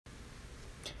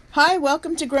Hi,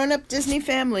 welcome to Grown Up Disney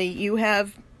Family. You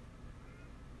have...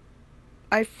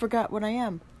 I forgot what I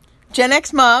am. Gen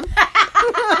X mom.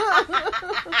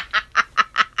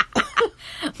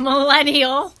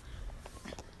 Millennial.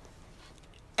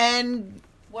 And...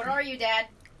 What are you, Dad?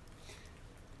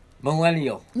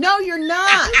 Millennial. No, you're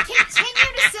not. You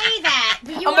continue to say that,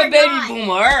 but you I'm are a baby not.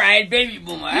 boomer, alright? Baby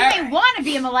boomer. You may want to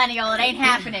be a millennial. It ain't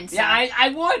happening, son. Yeah, I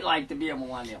would like to be a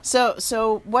millennial.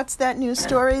 So what's that news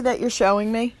story that you're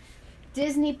showing me?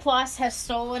 Disney Plus has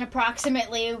stolen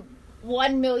approximately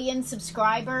 1 million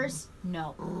subscribers.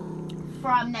 No.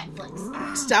 From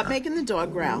Netflix. Stop making the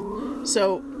dog growl.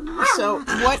 So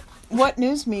what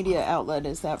news media outlet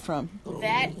is that from?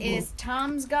 That is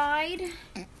Tom's Guide.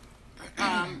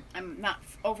 I'm not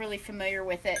overly familiar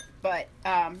with it, but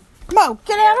Mo,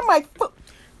 get out of my foot.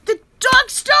 The dog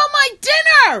stole my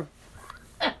dinner.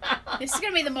 this is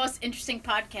going to be the most interesting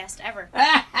podcast ever.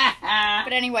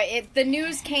 But anyway, the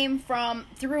news came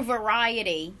through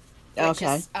Variety, which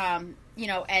is, and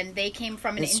they came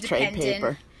from an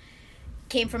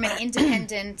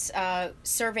independent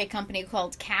survey company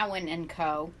called Cowen &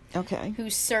 Co. Okay. Who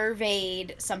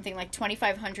surveyed something like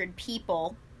 2,500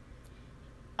 people,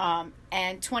 and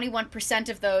 21%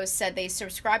 of those said they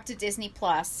subscribe to Disney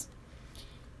Plus,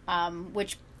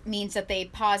 which means that they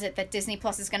posit that Disney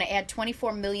Plus is going to add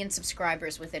 24 million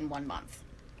subscribers within 1 month.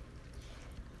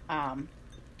 And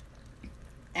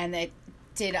they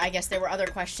did, I guess there were other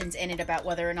questions in it about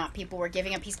whether or not people were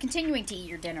giving up. He's continuing to eat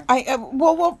your dinner.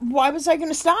 Well, why was I going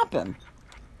to stop him?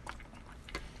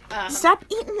 Stop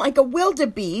eating like a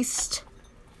wildebeest.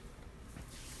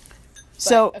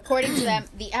 So, according to them,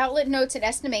 the outlet notes an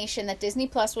estimation that Disney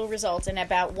Plus will result in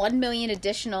about 1 million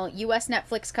additional U.S.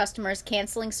 Netflix customers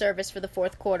canceling service for the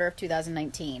fourth quarter of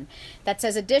 2019. That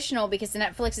says additional because the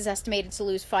Netflix is estimated to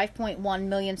lose 5.1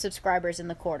 million subscribers in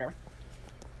the quarter.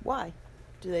 Why?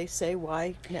 Do they say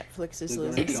why Netflix is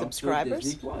losing subscribers?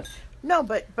 Disney Plus. No,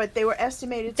 but they were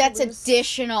estimated to That's lose...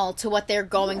 additional to what they're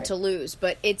going to lose,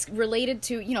 but it's related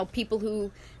to, people who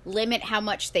limit how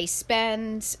much they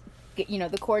spend,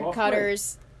 the cord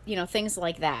cutters, things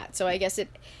like that. So I guess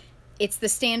it's the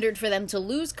standard for them to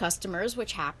lose customers,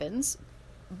 which happens,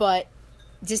 but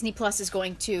Disney Plus is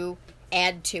going to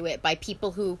add to it by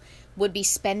people who would be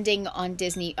spending on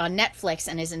Netflix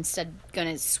and is instead going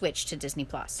to switch to Disney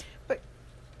Plus. But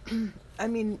I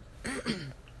mean,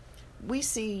 we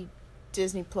see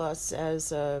Disney Plus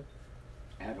as a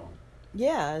add-on.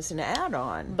 Yeah, as an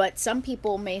add-on. But some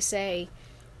people may say,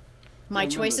 my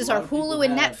choices are Hulu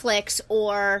and Netflix,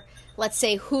 or let's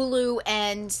say Hulu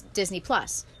and Disney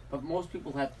Plus. But most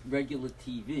people have regular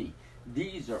TV.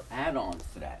 These are add-ons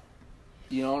to that.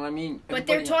 You know what I mean? But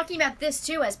they're talking about this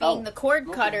too as being the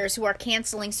cord cutters who are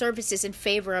canceling services in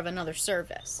favor of another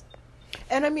service.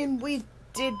 And I mean, we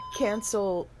did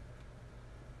cancel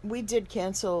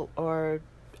our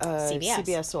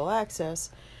CBS All Access,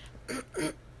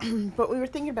 but we were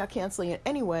thinking about canceling it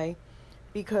anyway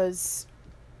because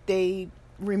they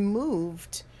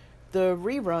removed the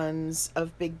reruns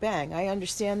of Big Bang. I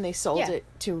understand they sold it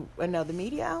to another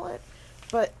media outlet,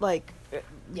 but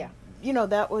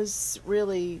that was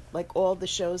really like all the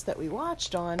shows that we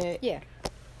watched on it. Yeah.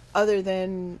 Other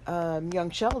than Young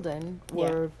Sheldon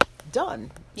were done.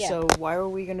 Yeah. So why are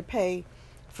we going to pay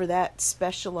for that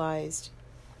specialized,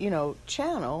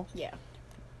 channel? Yeah.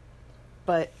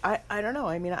 But I don't know.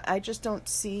 I mean, I just don't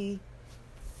see.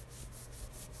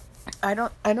 I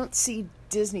don't see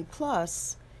Disney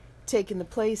Plus taking the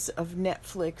place of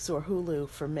Netflix or Hulu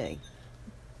for me.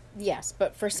 Yes,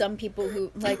 but for some people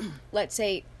who, let's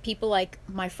say, people like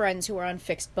my friends who are on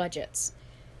fixed budgets,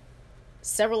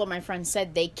 several of my friends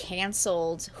said they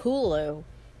canceled Hulu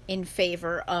in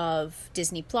favor of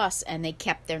Disney Plus, and they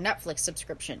kept their Netflix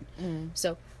subscription.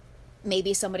 So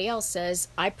maybe somebody else says,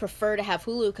 I prefer to have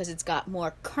Hulu because it's got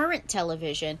more current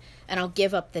television, and I'll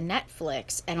give up the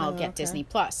Netflix, and I'll get Disney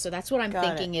Plus. So that's what I'm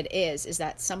thinking it is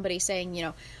that somebody saying,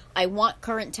 I want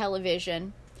current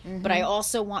television, but I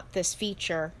also want this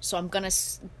feature, so I'm going to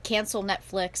cancel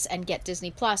Netflix and get Disney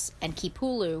Plus and keep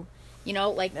Hulu.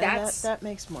 That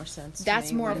makes more sense.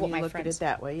 That's more of what my friends look at it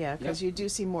that way, because you do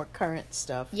see more current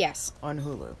stuff. Yes, on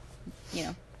Hulu.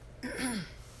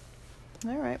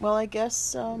 All right. Well, I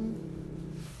guess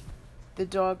the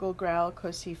dog will growl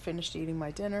because he finished eating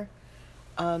my dinner.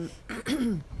 I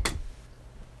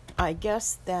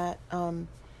guess that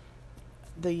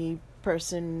the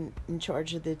person in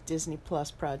charge of the Disney Plus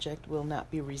project will not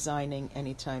be resigning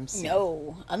anytime soon.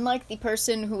 No. Unlike the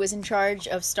person who was in charge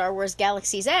of Star Wars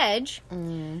Galaxy's Edge,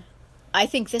 I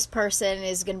think this person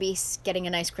is going to be getting a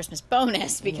nice Christmas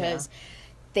bonus because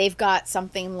they've got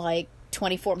something like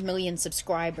 24 million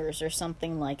subscribers or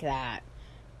something like that.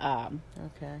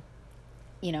 Okay.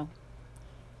 You know,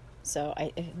 so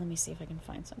let me see if I can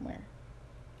find somewhere.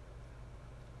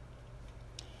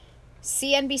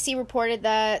 CNBC reported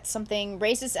that something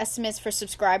raises estimates for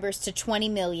subscribers to 20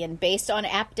 million based on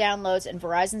app downloads and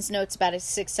Verizon's notes about its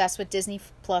success with Disney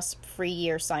Plus free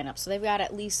year signups. So they've got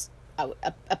at least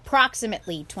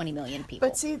approximately 20 million people.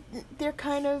 But see, they're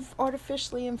kind of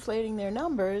artificially inflating their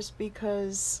numbers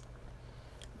because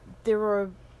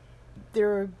Verizon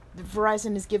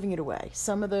is giving it away.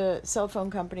 Some of the cell phone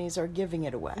companies are giving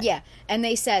it away. Yeah, and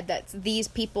they said that these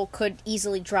people could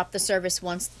easily drop the service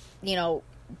once,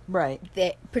 right.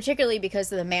 Particularly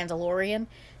because of The Mandalorian.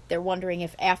 They're wondering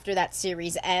if after that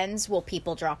series ends, will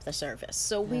people drop the service?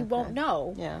 So we won't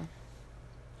know. Yeah.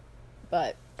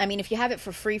 But, I mean, if you have it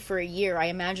for free for a year, I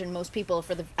imagine most people,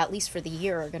 at least for the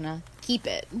year, are going to keep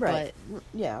it. Right. But,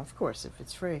 yeah, of course, if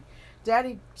it's free.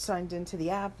 Daddy signed into the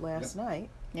app last night.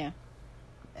 Yeah.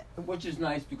 Which is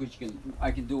nice because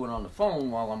I can do it on the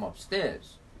phone while I'm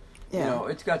upstairs. Yeah.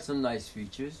 It's got some nice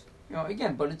features.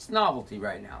 Again, but it's novelty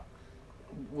right now.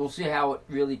 We'll see how it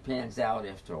really pans out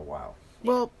after a while.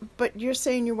 Well, but you're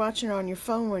saying you're watching it on your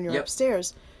phone when you're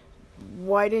upstairs.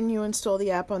 Why didn't you install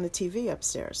the app on the TV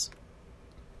upstairs?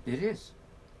 It is.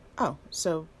 Oh,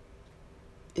 so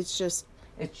it's just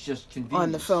convenience.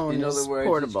 On the phone. In other words,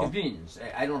 portable. It's convenience.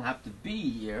 I don't have to be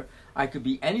here. I could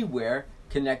be anywhere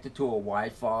connected to a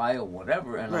Wi-Fi or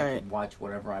whatever, and I can watch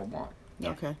whatever I want. Yeah.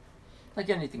 Okay. Like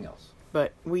anything else.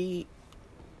 But we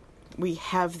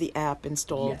have the app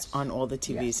installed on all the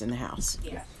TVs in the house.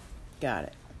 Yes. Got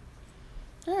it.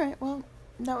 All right. Well,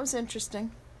 that was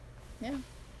interesting. Yeah.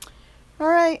 All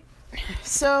right.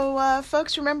 So,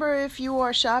 folks, remember, if you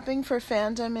are shopping for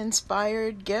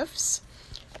fandom-inspired gifts,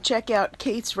 check out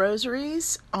Kate's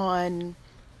Rosaries on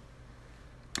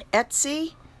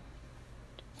Etsy,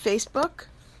 Facebook,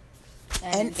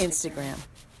 and Instagram.